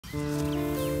সুপ্রভাত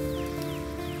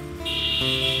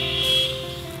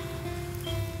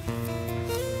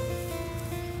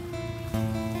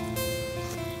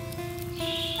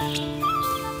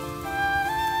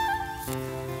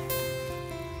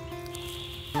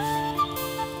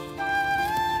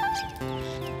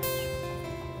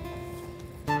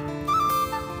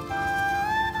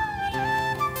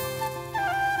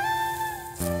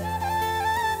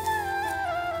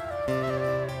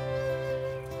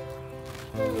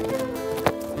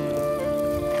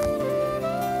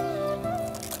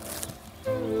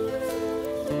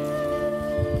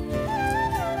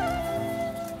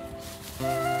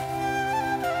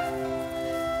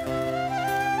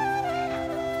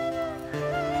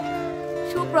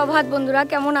বন্ধুরা,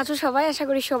 কেমন আছো সবাই? আশা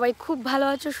করি সবাই খুব ভালো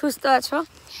আছো, সুস্থ আছো।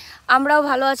 আমরাও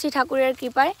ভালো আছি ঠাকুরের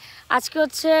কৃপায়। আজকে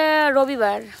হচ্ছে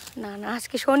রবিবার, না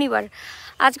আজকে শনিবার।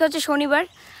 আজকে হচ্ছে শনিবার,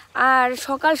 আর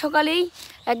সকাল সকালেই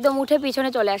একদম উঠে পিছনে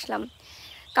চলে আসলাম,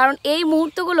 কারণ এই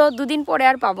মুহূর্তগুলো দুদিন পরে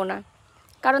আর পাবো না।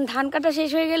 কারণ ধান কাটা শেষ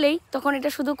হয়ে গেলেই তখন এটা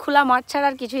শুধু খোলা মাঠ ছাড়া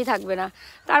আর কিছুই থাকবে না।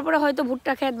 তারপরে হয়তো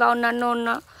ভুট্টা ক্ষেত বা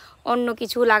অন্য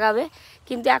কিছু লাগাবে,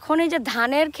 কিন্তু এখন এই যে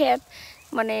ধানের ক্ষেত,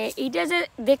 মানে এইটা যে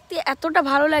দেখতে এতটা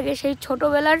ভালো লাগে, সেই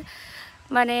ছোটোবেলার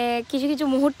মানে কিছু কিছু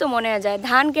মুহূর্ত মনে যায়।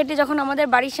 ধান কেটে যখন আমাদের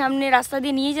বাড়ির সামনে রাস্তা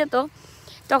দিয়ে নিয়ে যেত,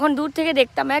 তখন দূর থেকে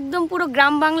দেখতাম একদম পুরো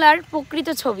গ্রাম বাংলার প্রকৃত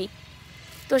ছবি।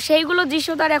 তো সেইগুলো দৃশ্য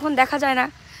তো আর এখন দেখা যায় না।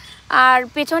 আর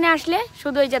পেছনে আসলে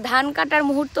শুধু এই যে ধান কাটার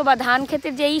মুহূর্ত বা ধান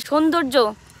ক্ষেতের যে এই সৌন্দর্য,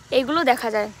 এইগুলো দেখা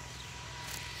যায়।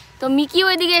 তো মিকি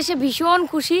ওইদিকে এসে ভীষণ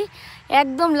খুশি,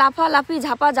 একদম লাফালাফি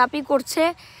ঝাপাঝাপি করছে।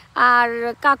 আর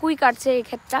কাকুই কাটছে এই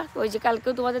ক্ষেতটা, ওই যে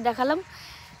কালকেও তোমাদের দেখালাম,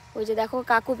 ওই যে দেখো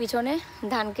কাকু পিছনে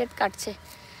ধান ক্ষেত কাটছে।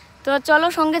 তো চলো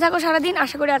সঙ্গে থাকো সারাদিন,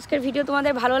 আশা করি আজকের ভিডিও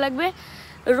তোমাদের ভালো লাগবে।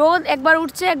 রোদ একবার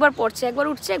উঠছে একবার পড়ছে, একবার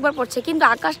উঠছে একবার পড়ছে, কিন্তু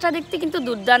আকাশটা দেখতে কিন্তু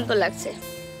দুর্দান্ত লাগছে।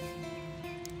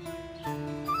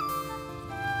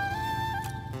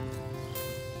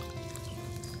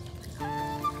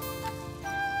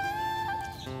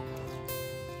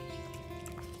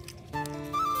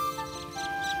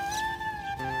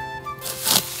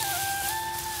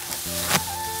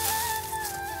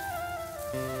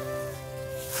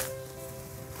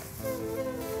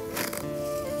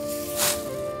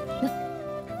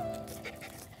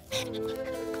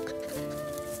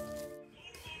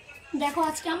 দেখো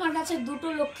আজকে আমার কাছে দুটো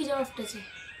লক্ষ্মী জবা ফুটেছে।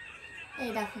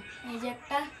 এই দেখো, এই যে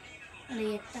একটা আর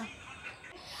এই একটা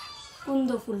কুন্দ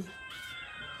ফুল।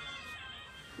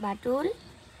 বাটুল,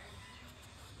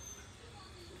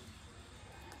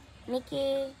 মিকি,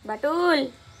 বাটুল।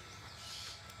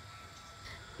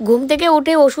 ঘুম থেকে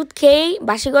উঠে ওষুধ খেয়েই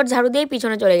বাসিঘর ঝাড়ু দিয়ে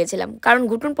পিছনে চলে গেছিলাম, কারণ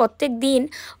ঘুটুন প্রত্যেক দিন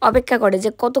অপেক্ষা করে যে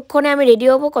কতক্ষণে আমি রেডি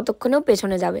হবো, কতক্ষণেও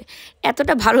পেছনে যাবে।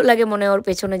 এতটা ভালো লাগে মনে ওর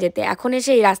পেছনে যেতে। এখন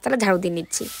এসে এই রাস্তাটা ঝাড়ু দিয়ে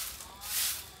নিচ্ছি।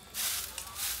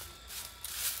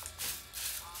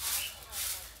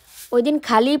 ওই দিন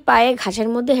খালি পায়ে ঘাসের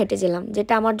মধ্যে হেঁটেছিলাম,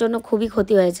 যেটা আমার জন্য খুবই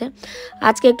ক্ষতি হয়েছে।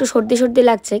 আজকে একটু সর্দি সর্দি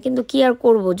লাগছে, কিন্তু কি আর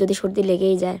করব যদি সর্দি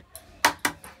লেগেই যায়।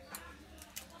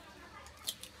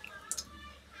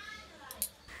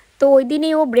 তো ওই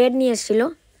দিনই ও ব্রেড নিয়ে এসেছিলো,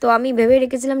 তো আমি ভেবে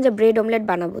রেখেছিলাম যে ব্রেড অমলেট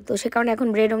বানাবো। তো সে কারণে এখন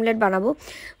ব্রেড অমলেট বানাবো।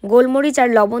 গোলমরিচ আর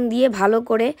লবণ দিয়ে ভালো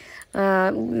করে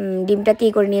ডিমটাকে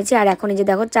করে নিয়েছি। আর এখন এই যে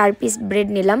দেখো 4 পিস ব্রেড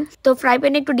নিলাম। তো ফ্রাই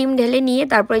প্যানে একটু ডিম ঢেলে নিয়ে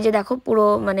তারপরে যে দেখো পুরো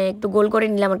মানে একটু গোল করে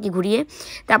নিলাম আর কি, ঘুরিয়ে।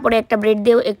 তারপরে একটা ব্রেড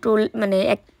দিয়েও একটু মানে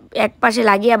এক পাশে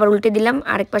লাগিয়ে আবার উল্টে দিলাম,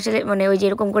 আরেক পাশে মানে ওই যে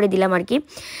এরকম করে দিলাম আর কি।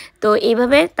 তো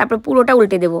এইভাবে তারপর পুরোটা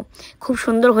উল্টে দেবো। খুব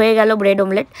সুন্দর হয়ে গেল ব্রেড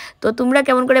অমলেট। তো তোমরা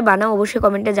কেমন করে বানাও অবশ্যই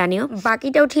কমেন্টে জানিও।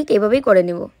 বাকিটাও ঠিক এভাবেই করে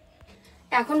নেব।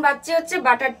 এখন বাচ্চা হচ্ছে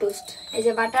বাটার টোস্ট। এই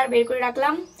যে বাটার বের করে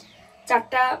রাখলাম,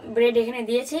 4টা ব্রেড এখানে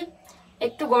দিয়েছি।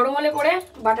 একটু গরম হলে পরে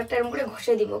বাটারটা এরকম করে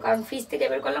ঘষে দিব, কারণ ফ্রিজ থেকে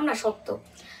বের করলাম না, শক্ত।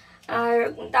 আর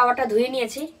তাওয়াটা ধুয়ে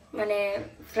নিয়েছি, মানে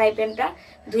ফ্রাই প্যানটা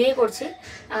ধুয়ে করছি।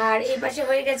 আর এই পাশে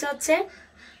হয়ে গেছে হচ্ছে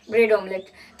ব্রেড অমলেট।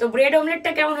 তো ব্রেড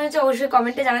অমলেটটা কেমন হয়েছে অবশ্যই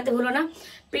কমেন্টে জানাতে ভুলো না।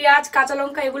 পেঁয়াজ কাঁচা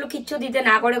লঙ্কা এগুলো কিচ্ছু দিতে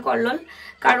না করে করলল,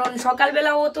 কারণ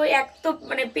সকালবেলা ও তো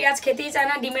মানে পেঁয়াজ খেতেই চায়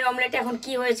না। ডিমের অমলেটে এখন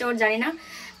কি হয়েছে ওর জানি না।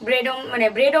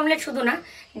 ব্রেড অমলেট শুধু না,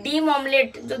 ডিম অমলেট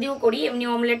যদিও করি, এমনি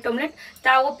অমলেট টমলেট,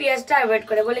 তাও পেঁয়াজটা অ্যাভয়েড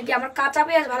করে, বলে কি আমার কাঁচা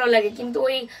পেঁয়াজ ভালো লাগে, কিন্তু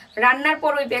ওই রান্নার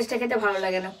পর ওই পেঁয়াজটা খেতে ভালো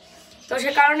লাগে না। তো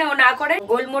সে কারণে ও না করে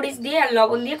গোলমরিচ দিয়ে আর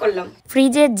লবণ দিয়ে করলাম।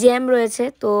 ফ্রিজে জ্যাম রয়েছে,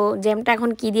 তো জ্যামটা এখন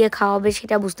কি দিয়ে খাওয়াবে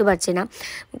সেটা বুঝতে পারছি না,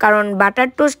 কারণ বাটার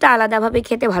টোস্টটা আলাদাভাবে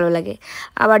খেতে ভালো লাগে,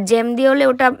 আবার জ্যাম দিয়ে হলে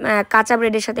ওটা কাঁচা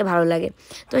ব্রেডের সাথে ভালো লাগে।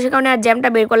 তো সে কারণে আর জ্যামটা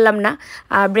বের করলাম না।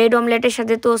 আর ব্রেড অমলেটের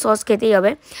সাথে তো সস খেতেই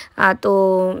হবে, তো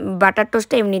বাটার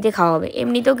টোস্টটা এমনিতে খাওয়া হবে।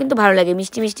 এমনিতেও কিন্তু ভালো লাগে,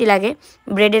 মিষ্টি মিষ্টি লাগে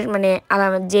ব্রেডের, মানে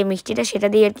যে মিষ্টিটা সেটা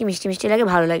দিয়ে আর কি মিষ্টি মিষ্টি লাগে,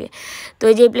 ভালো লাগে। তো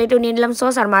এই যে প্লেটেও নিয়ে নিলাম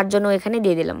সস, আর মার জন্য এখানে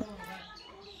দিয়ে দিলাম।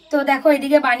 তো দেখো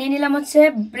এদিকে বানিয়ে নিলাম হচ্ছে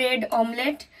ব্রেড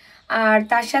অমলেট, আর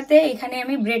তার সাথে এখানে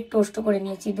আমি ব্রেড টোস্ট করে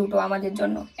নিয়েছি দুটো আমাদের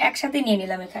জন্য, একসাথে নিয়ে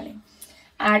নিলাম এখানে।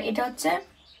 আর এটা হচ্ছে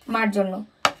মার জন্য,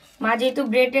 মা যেহেতু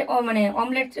ব্রেড মানে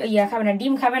অমলেট খাবে না,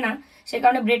 ডিম খাবে না, সে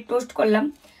কারণে ব্রেড টোস্ট করলাম।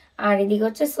 আর এদিকে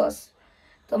হচ্ছে সস।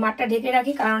 তো মারটা ঢেকে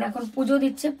রাখি, কারণ এখন পুজো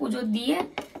দিচ্ছে, পুজো দিয়ে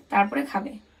তারপরে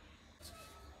খাবে।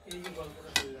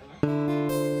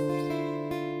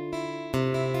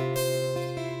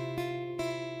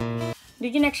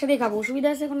 দুজন একসাথে খাবো, অসুবিধা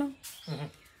আছে কোনো?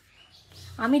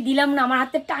 আমি দিলাম না, আমার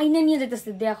হাতে টাইনে নিয়ে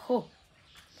যেতেছে, দেখো।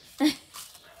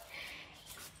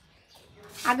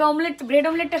 আগে অমলেট, ব্রেড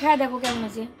অমলেটটা খায় দেখো কেমন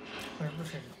আছে।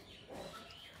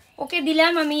 ওকে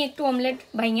দিলাম আমি একটু অমলেট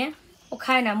ভাইঙে, ও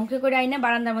খায় না, মুখে করে আইনা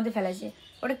বারান্দার মধ্যে ফেলাইছে।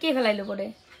 ওটা কে ফেলাইলো পরে?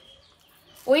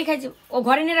 ওই খাইছে, ও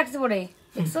ঘরে নিয়ে রাখছে পরে,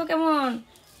 দেখছো কেমন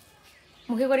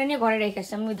মুখে করে নিয়ে ঘরে রেখে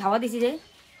আসছে। আমি ধাওয়া দিছি যে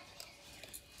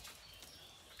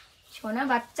সোনা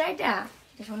বাচ্চা, এটা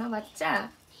সোনা বাচ্চা,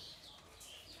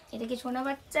 এটা কি সোনা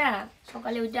বাচ্চা?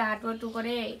 সকালে ওইটা হাঁটু হাঁটু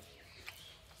করে।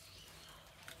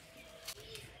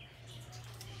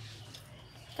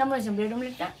 কেমন হয়েছে ব্রেড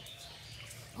অমলেটটা?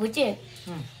 হয়েছে?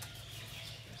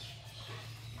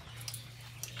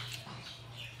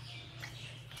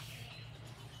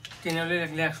 টেনে হলে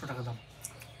লাগলে 100 টাকা দাম।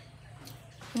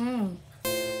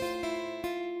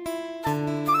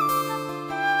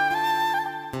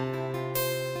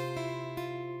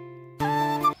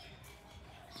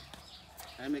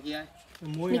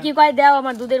 মিকি কয় দাও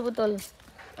আমার দুধের বোতল,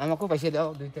 আমাকেও পয়সা দাও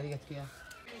 2 তারিখ আজকে।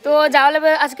 তো যাওয়া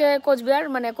লাগবে আজকে কোচবিহার,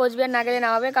 মানে কোচবিহার না গেলে না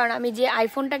হবে, কারণ আমি যে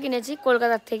আইফোনটা কিনেছি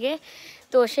কলকাতার থেকে,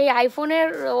 তো সেই আইফোনের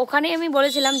ওখানে আমি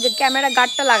বলেছিলাম যে ক্যামেরা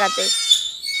গার্ডটা লাগাতে,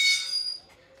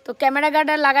 তো ক্যামেরা গার্ড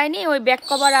আর লাগায়নি, ওই ব্যাক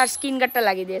কভার আর স্ক্রিন গার্ডটা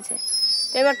লাগিয়ে দিয়েছে।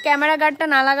 তো এবার ক্যামেরা গার্ডটা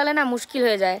না লাগালে না মুশকিল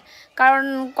হয়ে যায়, কারণ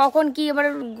কখন কি এবার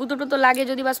গুঁতো টুতো লাগে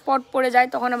যদি বা স্পট পড়ে যায়,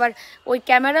 তখন আবার ওই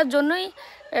ক্যামেরার জন্যই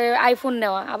আইফোন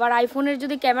নেওয়া, আবার আইফোনের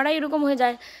যদি ক্যামেরা এরকম হয়ে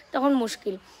যায় তখন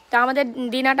মুশকিল। তা আমাদের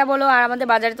দিনাটা বলো, আর আমাদের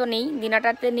বাজারে তো নেই,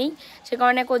 দিনাটাতে নেই, সে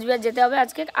কারণে কোচবিহার যেতে হবে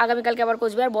আজকে, আগামীকালকে আবার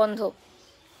কোচবিহার বন্ধ,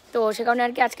 তো সে কারণে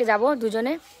আর কি আজকে যাব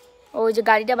দুজনে। ওই যে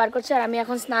গাড়িটা বার করছে, আর আমি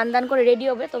এখন স্নান দান করে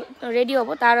রেডি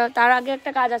হবো। তার আগে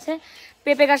একটা কাজ আছে,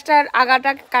 পেঁপে গাছটার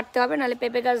আগাটা কাটতে হবে, নাহলে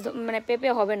পেঁপে গাছ মানে পেঁপে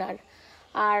হবে না।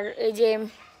 আর এই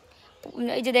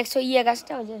যে দেখছো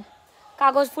গাছটা, ওই যে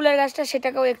কাগজ ফুলের গাছটা,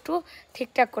 সেটাকেও একটু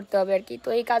ঠিকঠাক করতে হবে আর কি। তো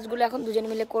এই কাজগুলো এখন দুজনে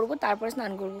মিলে করব, তারপরে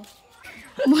স্নান করব।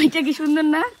 মইটা কি সুন্দর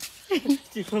না?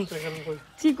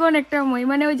 চিকন একটা মই,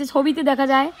 মানে ওই যে ছবিতে দেখা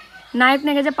যায় নায়ক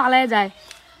নায়িকা যে পালায় যায়,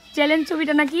 চ্যালেঞ্জ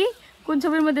ছবিটা নাকি কোন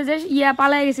ছবির মধ্যে যে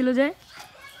পালায় গেছিল, যে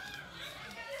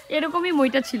এরকমই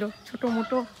মইটা ছিল, ছোট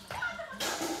মোটো।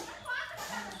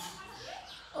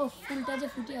 ও ফুলটা যে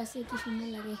ফুটে আছে কি সুন্দর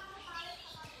লাগে।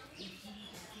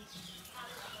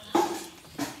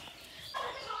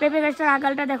 পেঁপে গাছটার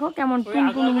আগালটা দেখো কেমন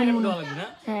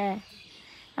হ্যাঁ,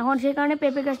 এখন সেই কারণে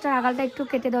পেঁপে গাছটার আগালটা একটু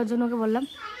কেটে দেওয়ার জন্য ওকে বললাম,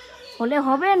 হলে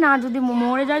হবে না, যদি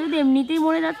মরে যায়, যদি এমনিতেই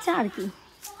মরে যাচ্ছে আর কি।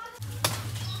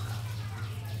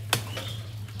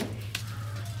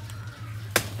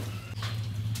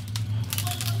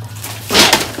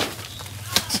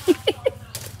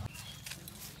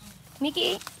 মিকি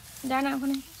যায় না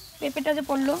ওখানে, পেঁপেটা যে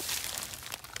পড়লো,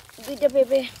 2টা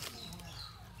পেঁপে,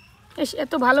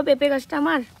 এত ভালো পেঁপে গাছটা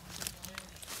আমার,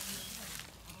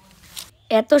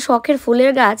 এত শখের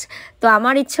ফুলের গাছ। তো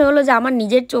আমার ইচ্ছে হলো যে আমার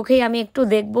নিজের চোখেই আমি একটু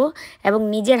দেখব এবং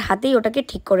নিজের হাতেই ওটাকে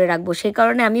ঠিক করে রাখবো, সেই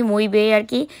কারণে আমি মই বেয়ে আর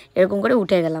কি এরকম করে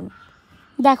উঠে গেলাম।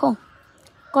 দেখো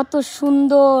কত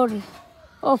সুন্দর,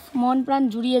 ওফ মন প্রাণ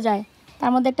জুড়িয়ে যায়।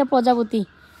 তার মধ্যে একটা প্রজাপতি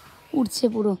উঠছে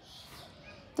পুরো।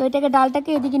 তো এটাকে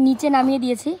ডালটাকে এদিকে নিচে নামিয়ে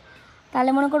দিয়েছি, তাহলে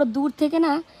মনে করো দূর থেকে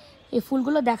না এই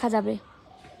ফুলগুলো দেখা যাবে।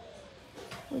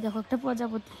 ওই দেখো একটা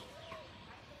প্রজাপতি।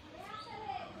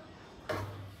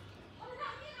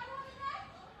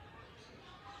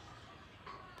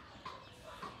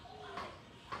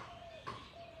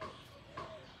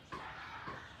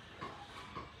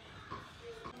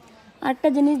 আরেকটা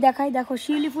জিনিস দেখাই, দেখো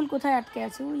শিউলি ফুল কোথায় আটকে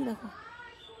আছে, ওই দেখো।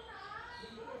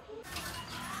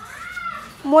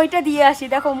 মইটা দিয়ে আসি,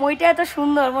 দেখো মইটা এত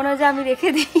সুন্দর, মনে হয় যে আমি রেখে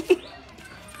দিই।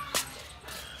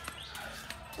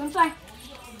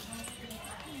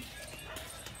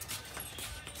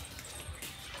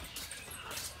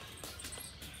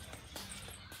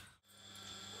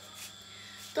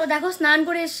 তো দেখো স্নান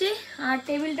করে এসছি, আর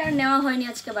টেবিলটা নেওয়া হয়নি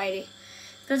আজকে বাইরে।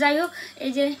 তো যাই হোক,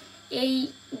 এই যে এই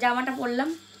জামাটা পরলাম,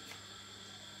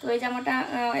 তো এই জামাটা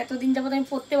এতদিন যাবত আমি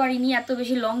পরতে পারিনি, এত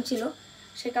বেশি লং ছিল,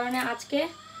 সে কারণে আজকে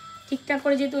ঠিকঠাক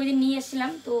করে যেহেতু ওই দিন নিয়ে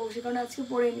এসেছিলাম, তো সে কারণে আজকে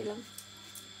পরে নিলাম।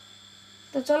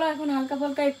 তো চলো এখন হালকা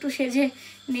ফালকা একটু সেজে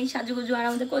নেই, সাজুগুজু। আর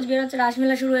আমাদের কোচবিহার হচ্ছে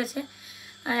রাসমেলা শুরু হয়েছে,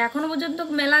 এখনও পর্যন্ত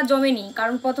মেলা জমেনি,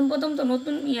 কারণ প্রথম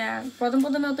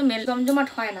প্রথমে অত মেল জমজমাট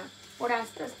হয় না, পরে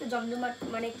আস্তে আস্তে জমজমাট,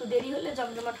 মানে একটু দেরি হলে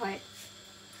জমজমাট হয়।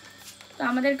 তো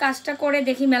আমাদের কাজটা করে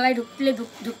দেখি মেলায়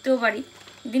ঢুকতেও পারি।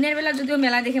 দিনের বেলা যদিও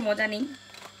মেলায় দেখে মজা নেই।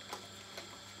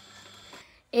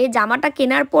 এই জামাটা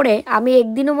কেনার পরে আমি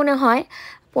একদিনও মনে হয়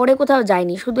পরে কোথাও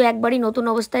যাইনি, শুধু একবারই নতুন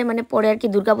অবস্থায় মানে পরে আর কি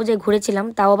দুর্গাপূজায় ঘুরেছিলাম,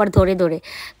 তাও আবার ধরে ধরে,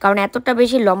 কারণ এতটা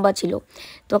বেশি লম্বা ছিল।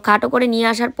 তো খাটো করে নিয়ে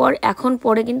আসার পর এখন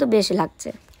পরে কিন্তু বেশ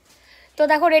লাগছে। তো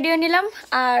দেখো রেডি হয়ে নিলাম,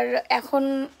 আর এখন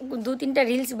 2-3টা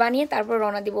রিলস বানিয়ে তারপর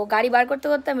রওনা দিব। গাড়ি বার করতে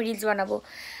করতে আমি রিলস বানাবো।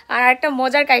 আর একটা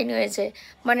মজার কাহিনী হয়েছে,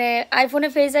 মানে আইফোনে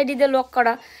ফেস আইডি দিয়ে লক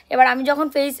করা। এবার আমি যখন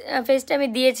ফেসটা আমি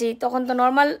দিয়েছি তখন তো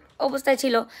নর্মাল অবস্থায়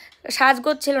ছিল,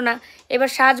 সাজগোজ ছিল না। এবার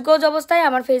সাজগোজ অবস্থায়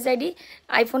আমার ফেস আইডি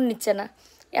আইফোন নিচ্ছে না।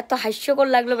 এত হাস্যকর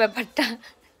লাগলো ব্যাপারটা।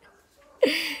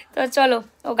 তো চলো,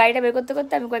 ও গাড়িটা বের করতে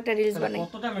করতে আমি কয়েকটা রিলস বানাই।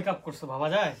 কতটা মেকআপ করছো ভাবা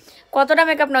যায়? কতটা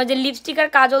মেকআপ না, যে লিপস্টিক আর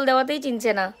কাজল দেওয়াতেই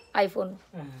চিনছে না আইফোন।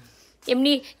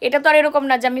 এমনি এটা তো আর এরকম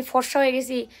না যে আমি ফর্সা হয়ে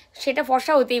গেছি, সেটা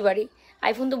ফর্সা হতেই পারি,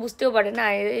 আইফোন তো বুঝতেও পারে না।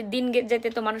 দিন যেতে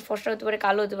তো মানুষ ফর্সা হতে পারে,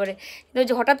 কালো হতে পারে, কিন্তু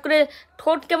যে হঠাৎ করে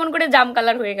ঠোঁট কেমন করে জাম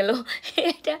কালার হয়ে গেল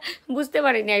এটা বুঝতে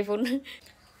পারিনি আইফোন।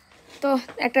 তো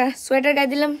একটা সোয়েটার গায়ে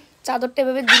দিলাম, চাদরটা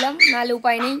ভেবে দিলাম, নাহলে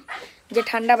উপায় নেই, যে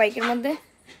ঠান্ডা বাইকের মধ্যে।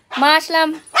 মা আসলাম,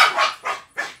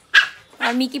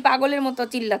 আর মিকি পাগলের মতো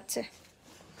চিল্লাচ্ছে।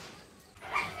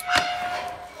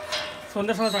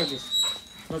 সন্ধ্যার সময় থাকবিস।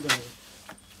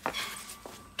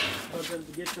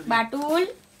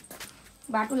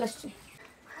 বাটুল আসছে।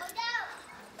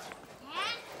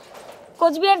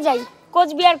 কোচবিহার যাই,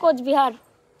 কোচবিহার।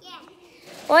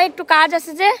 ও একটু কাজ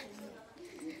আছে, যে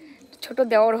ছোট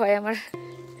দেওর হয় আমার।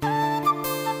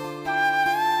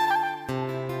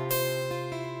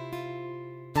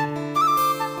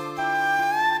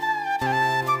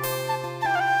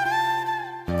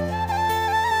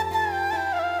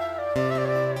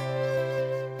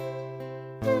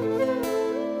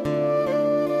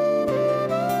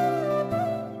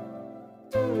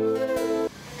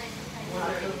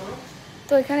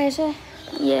 তো এখানে এসে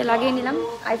লাগিয়ে নিলাম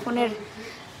আইফোনের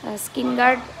স্ক্রিন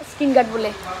গার্ড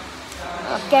বলে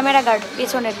ক্যামেরা গার্ড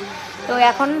পেছনের। তো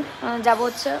এখন যাব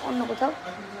হচ্ছে অন্য কোথাও,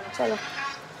 চলো।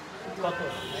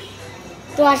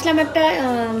 তো আসলাম একটা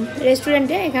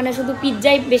রেস্টুরেন্টে, এখানে শুধু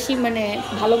পিৎজাই বেশি মানে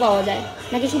ভালো পাওয়া যায়,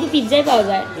 নাকি শুধু পিৎজাই পাওয়া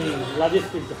যায়? লাজিস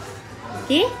পিৎজা।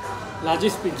 কি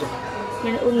লাজিস পিৎজা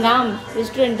মানে ওর নাম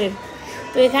রেস্টুরেন্টের।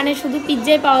 তো এখানে শুধু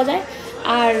পিৎজাই পাওয়া যায়,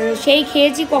 আর সেই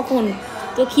খেয়েছি কখন,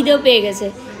 তো খিদেও পেয়ে গেছে।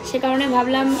 সে কারণে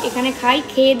ভাবলাম এখানে খাই,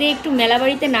 খেয়ে দিয়ে একটু মেলা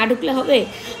বাড়িতে না ঢুকলে হবে।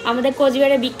 আমাদের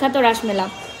কোচবিহারে বিখ্যাত রাসমেলা,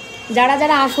 যারা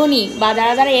যারা আসনি বা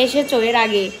যারা যারা এসেছো এর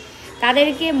আগে,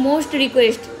 তাদেরকে মোস্ট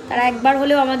রিকোয়েস্ট, তারা একবার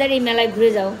হলেও আমাদের এই মেলায়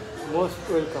ঘুরে যাও।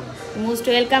 মোস্ট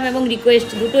ওয়েলকাম এবং রিকোয়েস্ট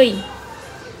দুটোই।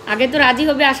 আগে তো রাজি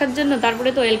হবে আসার জন্য, তারপরে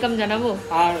তো ওয়েলকাম জানাবো।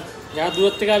 আর যারা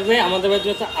দূর থেকে আসবে আমাদের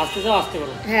বাড়িতে আসতে চাও আসতে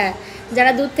পারো। হ্যাঁ,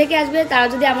 যারা দূর থেকে আসবে তারা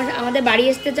যদি আমাদের বাড়ি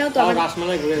আসতে চাও তো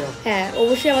রাসমেলায় ঘুরে যাও। হ্যাঁ,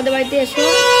 অবশ্যই আমাদের বাড়িতে এসো।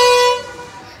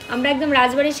 আমরা একদম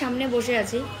রাজবাড়ির সামনে বসে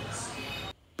আছি।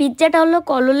 পিৎজাটা হলো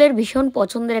কললের ভীষণ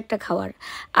পছন্দের একটা খাবার,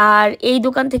 আর এই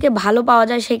দোকান থেকে ভালো পাওয়া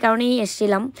যায় সেই কারণেই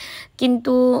এসেছিলাম,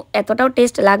 কিন্তু এতটাও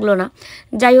টেস্ট লাগলো না।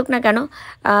 যাই হোক না কেন,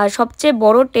 সবচেয়ে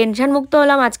বড় টেনশন মুক্ত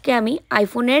হলাম আজকে আমি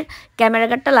আইফোনের ক্যামেরা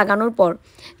গার্ডটা লাগানোর পর।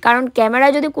 কারণ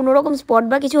ক্যামেরায় যদি কোনো রকম স্পট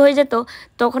বা কিছু হয়ে যেত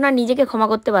তখন আর নিজেকে ক্ষমা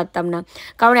করতে পারতাম না,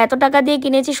 কারণ এত টাকা দিয়ে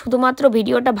কিনেছি শুধুমাত্র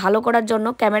ভিডিওটা ভালো করার জন্য,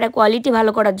 ক্যামেরা কোয়ালিটি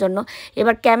ভালো করার জন্য।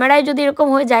 এবার ক্যামেরায় যদি এরকম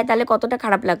হয়ে যায় তাহলে কতটা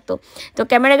খারাপ লাগতো। তো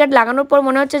ক্যামেরা গার্ড লাগানোর পর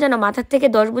মনে হচ্ছে যেন মাথার থেকে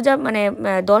 10 বোঝা মানে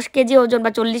 10 কেজি ওজন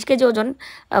বা 40 কেজি ওজন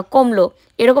কমলো,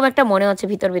 এরকম একটা মনে হচ্ছে,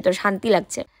 ভিতর শান্তি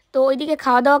লাগছে। তো ওইদিকে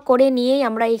খাওয়া দাওয়া করে নিয়েই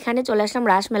আমরা এখানে চলে আসলাম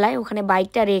রাসমেলায়। ওখানে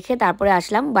বাইকটা রেখে তারপরে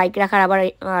আসলাম, বাইক রাখার আবার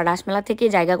রাসমেলা থেকে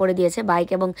জায়গা করে দিয়েছে বাইক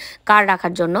এবং কার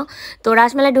রাখার জন্য। তো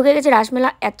রাসমেলায় ঢুকে গেছে। রাসমেলা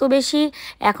এত বেশি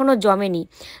এখনও জমেনি,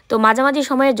 তো মাঝামাঝি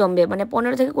সময়ে জমবে, মানে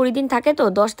 15 থেকে 20 দিন থাকে, তো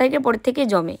 10 তারিখের পরের থেকেই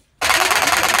জমে।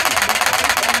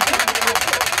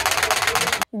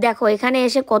 দেখো এখানে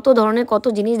এসে কত ধরনের কত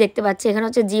জিনিস দেখতে পাচ্ছি। এখানে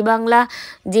হচ্ছে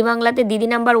জি বাংলাতে দিদি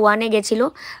নাম্বার 1-এ গেছিলো,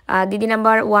 দিদি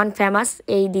নাম্বার 1 ফেমাস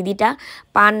এই দিদিটা।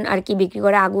 পান আর কি বিক্রি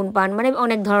করে, আগুন পান, মানে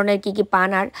অনেক ধরনের কি পান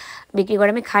আর বিক্রি করে।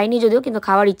 আমি খাইনি যদিও, কিন্তু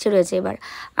খাওয়ার ইচ্ছে রয়েছে এবার।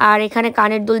 আর এখানে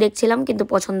কানের দুল দেখছিলাম, কিন্তু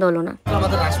পছন্দ হলো না।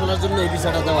 আমাদের রাসমেলার জন্য এই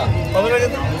বিষয়টা দেওয়া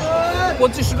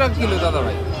 2500 টাকা কিলো দাদা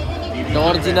ভাই।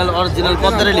 অরিজিনাল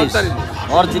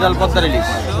পদ্মার ইলিশ।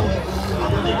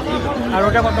 আর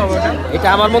ওটা কত হবে? এটা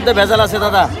আমার মধ্যে ভেজাল আছে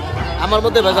দাদা, আমার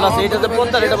মধ্যে ভেজাল আছে। এটাতে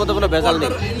পদ্মার, এটার মধ্যে কোনো ভেজাল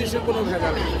নেই। ইলিশের কোনো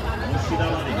ভেজাল নেই।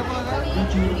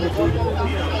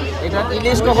 এটা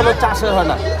ইলিশ কখনো চাষের হয়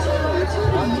না,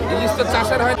 ইলিশ তো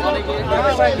চাষের হয় না।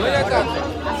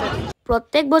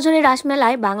 প্রত্যেক বছরই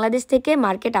রাসমেলায় বাংলাদেশ থেকে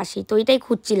মার্কেট আসি, তো এটাই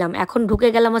খুঁজছিলাম। এখন ঢুকে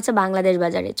গেলাম হচ্ছে বাংলাদেশ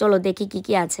বাজারে। চলো দেখি কি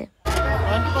কি আছে।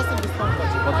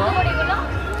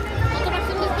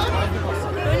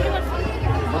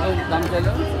 দাম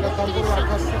চাইলো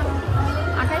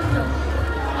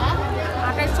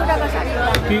 2800 টাকা শাড়ি।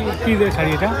 কি দিয়ে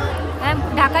শাড়ি এটা? হ্যাঁ,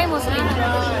 ঢাকাই মসলিন।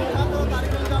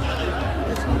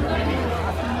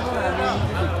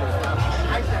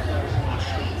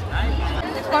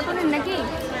 কটনের নাকি?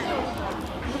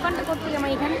 দোকানটা করতে আমার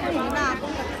এখানে না,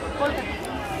 কলকাতা।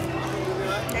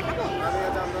 দেখাবো?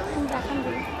 দেখান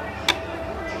দিন।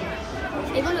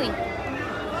 এগুলোই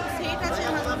সেট আছে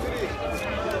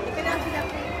এখানে আছে।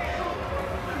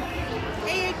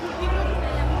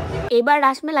 এবার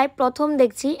রাসমেলায় প্রথম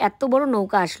দেখছি এত বড়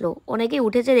নৌকা আসলো। অনেকেই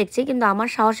উঠেছে দেখছি, কিন্তু আমার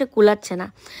সাহসে কুলাচ্ছে না।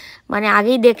 মানে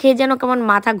আগেই দেখে যেন কেমন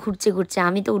মাথা ঘুরছে,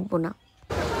 আমি তো উঠবো না।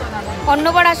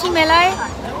 অন্যবার আসি মেলায়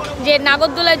যে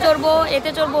নাগরদোলায় চড়বো,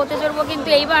 এতে চড়বো, ওতে চড়বো, কিন্তু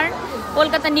এইবার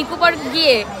কলকাতা নিকো পার্ক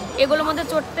গিয়ে এগুলোর মধ্যে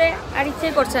চড়তে আর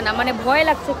ইচ্ছেই করছে না। মানে ভয়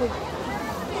লাগছে খুব,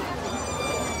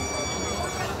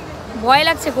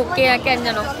 কেন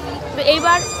যেন। তো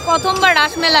এইবার প্রথমবার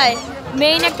রাসমেলায়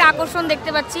মেইন একটা আকর্ষণ দেখতে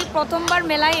পাচ্ছি। প্রথমবার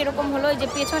মেলায় এরকম হলো, যে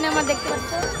পেছনে আমার দেখতে পাচ্ছ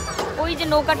ওই যে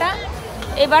নৌকাটা,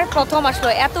 এবার প্রথম আসলো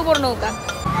এত বড় নৌকা।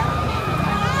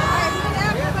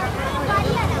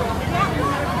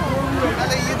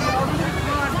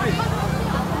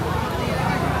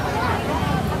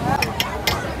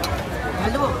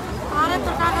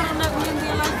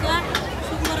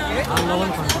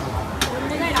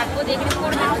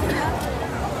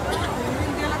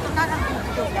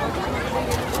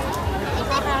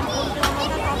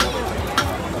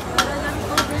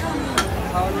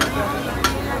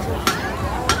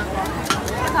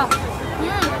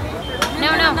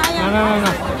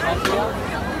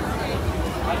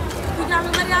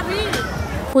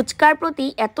 ফুচকার প্রতি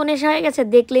এত নেশা হয়ে গেছে,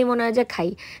 দেখলেই মনে হয় যে খাই।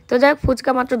 তো যাই হোক,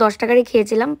 ফুচকা মাত্র 10 টাকারই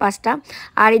খেয়েছিলাম 5টা।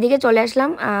 আর এদিকে চলে আসলাম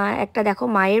একটা দেখো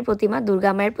মায়ের প্রতিমা,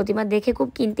 দুর্গা মায়ের প্রতিমা, দেখে খুব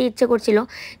কিনতে ইচ্ছে করছিল,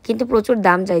 কিন্তু প্রচুর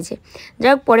দাম চাইছে।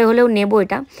 যাই হোক, পরে হলেও নেবো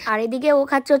এটা। আর এদিকে ও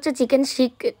খাচ্ছে হচ্ছে চিকেন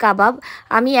শিক কাবাব।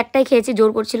 আমি একটাই খেয়েছি,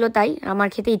 জোর করছিল তাই, আমার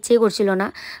খেতে ইচ্ছেই করছিল না।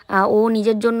 ও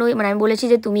নিজের জন্যই, মানে আমি বলেছি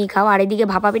যে তুমিই খাও। আর এদিকে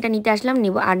ভাপা পিঠা নিতে আসলাম,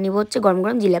 নিব হচ্ছে গরম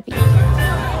গরম জিলাপি।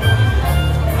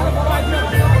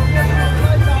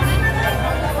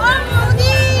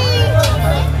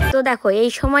 তো দেখো, এই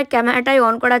সময় ক্যামেরাটাই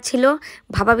অন করা ছিল,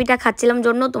 ভাপা পিঠা খাচ্ছিলাম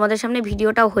জন্য তোমাদের সামনে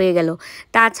ভিডিওটাও হয়ে গেল।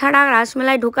 তাছাড়া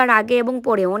রাসমেলায় ঢোকার আগে এবং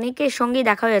পরে অনেকের সঙ্গেই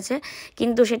দেখা হয়েছে,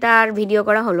 কিন্তু সেটা আর ভিডিও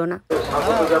করা হলো না।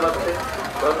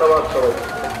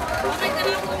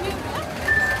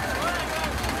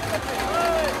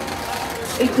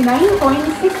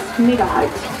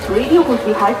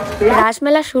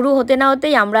 রাসমেলা শুরু হতে না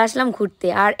হতেই আমরা আসলাম ঘুরতে,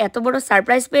 আর এত বড়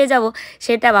সারপ্রাইজ পেয়ে যাব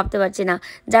সেটা ভাবতে পারছি না।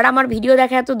 যারা আমার ভিডিও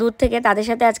দেখে এত দূর থেকে, তাদের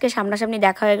সাথে আজকে সামনাসামনি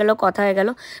দেখা হয়ে গেল, কথা হয়ে গেল,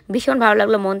 ভীষণ ভালো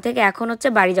লাগলো মন থেকে। এখন হচ্ছে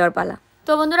বাড়ি যাওয়ার পালা।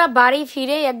 তো বন্ধুরা, বাড়ি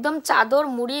ফিরে একদম চাদর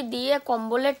মুড়ি দিয়ে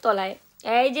কম্বলের তলায়,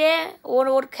 এই যে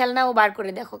ওর খেলনা ও বার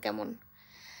করে দেখো কেমন।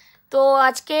 তো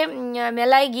আজকে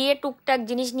মেলায় গিয়ে টুকটাক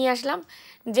জিনিস নিয়ে আসলাম,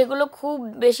 যেগুলো খুব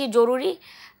বেশি জরুরি।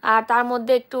 আর তার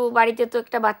মধ্যে একটু বাড়িতে তো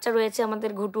একটা বাচ্চা রয়েছে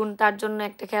আমাদের ঘুটুন, তার জন্য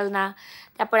একটা খেলনা,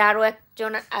 তারপরে আরও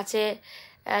একজন আছে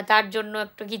তার জন্য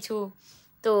একটু কিছু।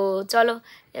 তো চলো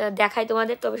দেখাই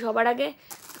তোমাদের। তবে সবার আগে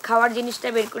খাওয়ার জিনিসটা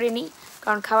বের করে নিই,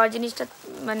 কারণ খাওয়ার জিনিসটা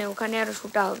মানে ওখানে আরও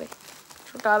শুটা হবে,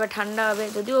 ঠান্ডা হবে।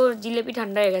 যদিও জিলিপি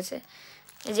ঠান্ডা হয়ে গেছে।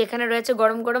 এই যে এখানে রয়েছে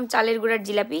গরম গরম চালের গুঁড়ার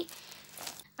জিলাপি,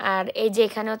 আর এই যে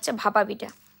এখানে হচ্ছে ভাপা পিঠা।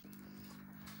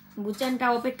 বুচানটা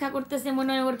অপেক্ষা করতেছে মনে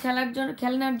হয় ওর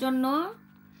খেলনার জন্য।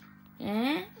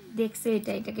 হ্যাঁ, দেখছে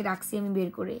এটাকে রাখছি আমি বের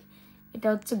করে। এটা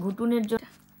হচ্ছে ঘুটুনের জন্য।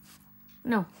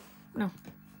 নাও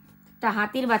তা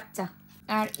হাতির বাচ্চা।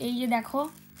 আর এই যে দেখো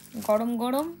গরম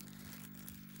গরম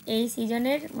এই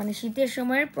সিজনের, মানে শীতের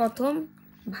সময়ের প্রথম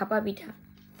ভাপা পিঠা।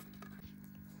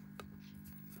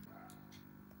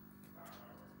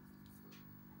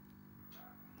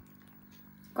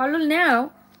 কলল নাও।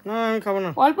 না আমি খাবো না,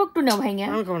 অল্প একটু নাও ভাইয়া।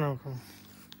 আমি খাবো না।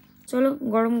 চলো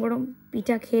গরম গরম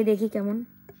পিঠা খেয়ে দেখি কেমন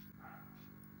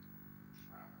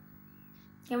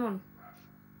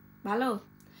ভালো।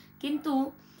 কিন্তু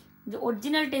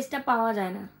অরিজিনাল টেস্টটা পাওয়া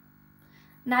যায় না।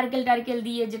 নারকেল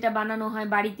দিয়ে যেটা বানানো হয়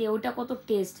বাড়িতে, ওটা কত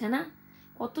টেস্ট, হ্যাঁ না?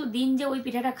 কত দিন যে ওই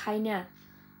পিঠাটা খাই না।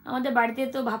 আমাদের বাড়িতে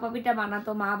তো ভাপা পিঠা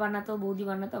বানাতো, মা বানাতো, বৌদি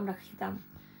বানাতো, আমরা খেতাম।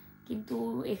 কিন্তু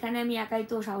এখানে আমি একাই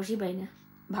তো সাহসী পাই না।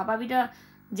 ভাপা পিঠা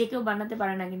যে কেউ বানাতে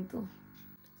পারে না, কিন্তু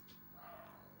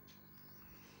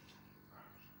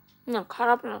না,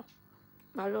 খারাপ না,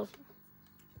 ভালো।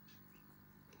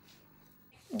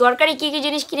 দরকারি কী কী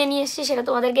জিনিস কিনে নিয়ে এসেছি সেটা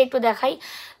তোমাদেরকে একটু দেখাই।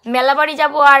 মেলা বাড়ি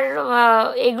যাবো আর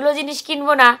এগুলো জিনিস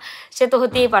কিনবো না, সে তো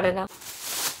হতেই পারে না।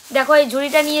 দেখো এই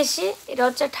ঝুড়িটা নিয়ে এসেছি, এটা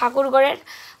হচ্ছে ঠাকুরঘরের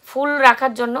ফুল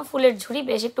রাখার জন্য, ফুলের ঝুড়ি।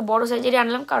 বেশ একটু বড় সাইজেরই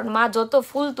আনলাম, কারণ মা যত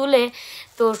ফুল তুলে,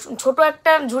 তো ছোট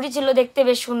একটা ঝুড়ি ছিল দেখতে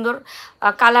বেশ সুন্দর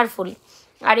কালারফুল।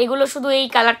 আর এগুলো শুধু এই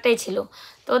কালারটাই ছিল।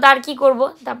 তো তার কি করব,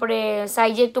 তারপরে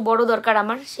সাইজে একটু বড় দরকার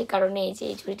আমার, সেই কারণে এই যে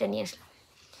এই ঝুড়িটা নিয়ে আসলাম।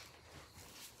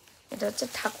 এটা হচ্ছে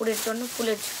ঠাকুরের জন্য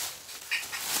ফুলের ঝুড়ি।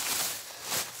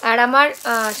 আর আমার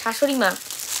শাশুড়ি মা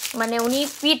মানে উনি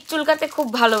পিঠ চুলকাতে খুব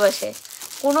ভালোবাসে,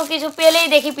 কোনো কিছু পেলেই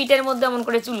দেখি পিঠের মধ্যে এমন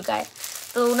করে চুলকায়,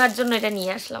 তো ওনার জন্য এটা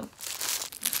নিয়ে আসলাম।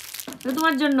 তো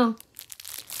তোমার জন্য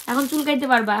এখন চুলকাইতে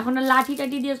পারবা, এখন আর লাঠি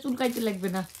টাঠি দিয়ে চুলকাইতে লাগবে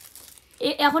না।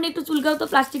 এখন একটু চুলকাও তো,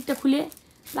 প্লাস্টিকটা খুলে,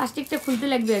 প্লাস্টিকটা খুলতে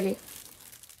লাগবে আগে,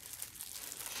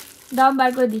 দাম বার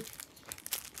করে দিই।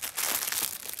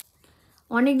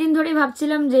 অনেকদিন ধরেই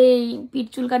ভাবছিলাম যে এই পিঠ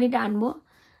চুলকানিটা আনবো,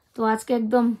 তো আজকে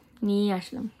একদম নিয়ে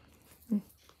আসলাম।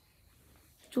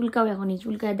 চুলকাও এখনই,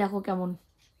 চুলকায় দেখো কেমন,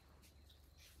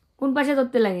 কোন পাশে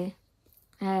ধরতে লাগে।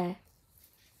 হ্যাঁ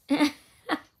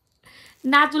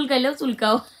না চুলকাইলেও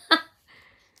চুলকাও,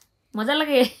 মজা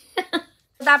লাগে।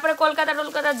 তারপরে কলকাতা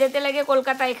টলকাতা যেতে লাগে,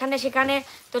 কলকাতা এখানে সেখানে,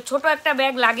 তো ছোট একটা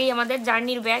ব্যাগ লাগেই আমাদের,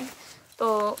 জার্নির ব্যাগ, তো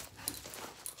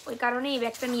ওই কারণে এই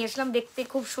ব্যাগটা নিয়ে আসলাম। দেখতে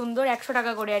খুব সুন্দর, 100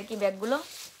 টাকা করে আর কি ব্যাগগুলো।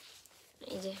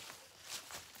 এই যে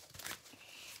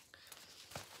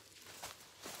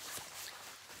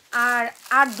আর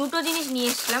আর দুটো জিনিস নিয়ে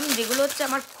এসলাম যেগুলো হচ্ছে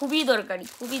আমার খুবই দরকারি,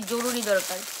 খুবই জরুরি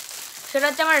দরকার। সেটা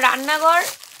হচ্ছে আমার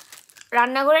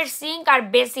রান্নাঘরের সিঙ্ক আর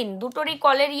বেসিন দুটোরই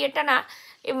কলের ইয়েটা না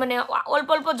মানে অল্প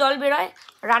অল্প জল বেরোয়,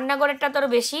 রান্নাঘরেরটা তো আরও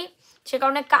বেশি, সে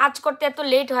কারণে কাজ করতে এত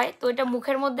লেট হয়। তো এটা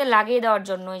মুখের মধ্যে লাগিয়ে দেওয়ার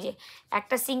জন্য, ওই যে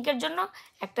একটা সিঙ্কের জন্য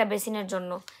একটা বেসিনের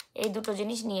জন্য এই দুটো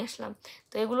জিনিস নিয়ে আসলাম।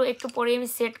 তো এগুলো একটু পরে আমি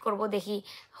সেট করব, দেখি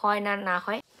হয় না না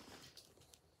হয়।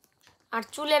 আর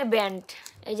চুলের ব্যান্ড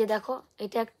এই যে দেখো,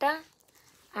 এটা একটা,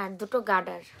 আর দুটো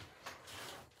গার্ডার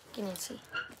কিনেছি।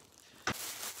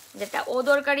 যেটা ও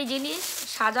দরকারি জিনিস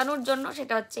সাজানোর জন্য,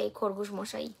 সেটা হচ্ছে এই খরগোশ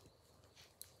মশাই,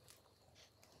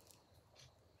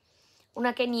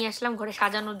 ওনাকে নিয়ে আসলাম ঘরে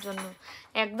সাজানোর জন্য।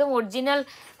 একদম অরিজিনাল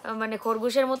মানে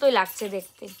খরগোশের মতোই লাগছে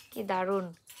দেখতে, কি দারুণ।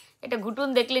 এটা ঘুটুন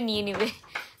দেখলে নিয়ে নিবে।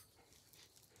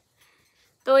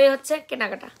 তো এই হচ্ছে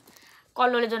কেনাকাটা,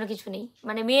 কল্লোলের জন্য কিছু নেই,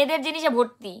 মানে মেয়েদের জিনিসে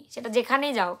ভর্তি, সেটা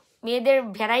যেখানেই যাও মেয়েদের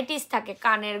ভ্যারাইটিস থাকে,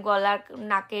 কানের, গলার,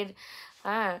 নাকের,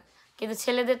 হ্যাঁ, কিন্তু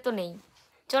ছেলেদের তো নেই।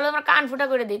 চলো আমরা কান ফুটা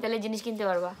করে দিই, তাহলে জিনিস কিনতে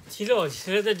পারবা। ছিল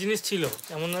ছেলেদের জিনিস ছিল,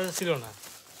 এমন না যে ছিল না,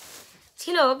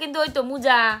 ছিল, কিন্তু ওই তো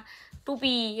মোজা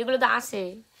টুপি এগুলো তো আছে,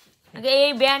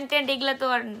 এই ব্যান্ড ট্যান্ড এগুলো তো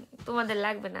আর তোমাদের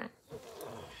লাগবে না।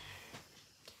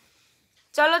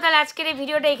 চলো তাহলে আজকের এই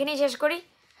ভিডিওটা এখানেই শেষ করি।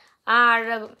 আর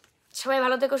সবাই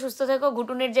ভালো থেকো, সুস্থ থেকো।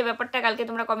 ঘুটুনের যে ব্যাপারটা কালকে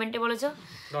তোমরা কমেন্টে বলেছো,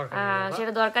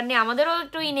 সেটা দরকার নেই, আমাদেরও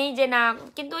একটু নেই যে না,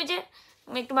 কিন্তু ওই যে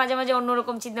একটু মাঝে মাঝে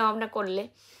অন্যরকম চিন্তা ভাবনা করলে,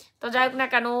 তো যাই হোক না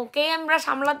কেন, ওকে আমরা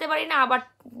সামলাতে পারি না, আবার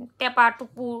টেপা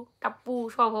টুপু টাপ্পু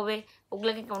সব হবে,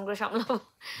 ওগুলোকে কেমন করে সামলাবো।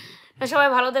 তো সবাই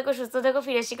ভালো থেকো, সুস্থ থেকো,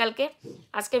 ফিরে আসি কালকে।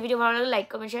 আজকের ভিডিও ভালো লাগলে লাইক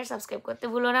কমেন্ট শেয়ার সাবস্ক্রাইব করতে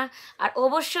ভুলো না। আর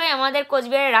অবশ্যই আমাদের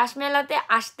কোচবিহারের রাসমেলাতে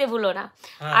আসতে ভুলো না,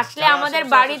 আসলে আমাদের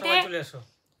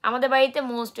বাড়িতে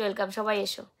মোস্ট ওয়েলকাম, সবাই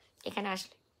এসো এখানে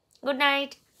আসলে। Good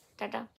night, tata.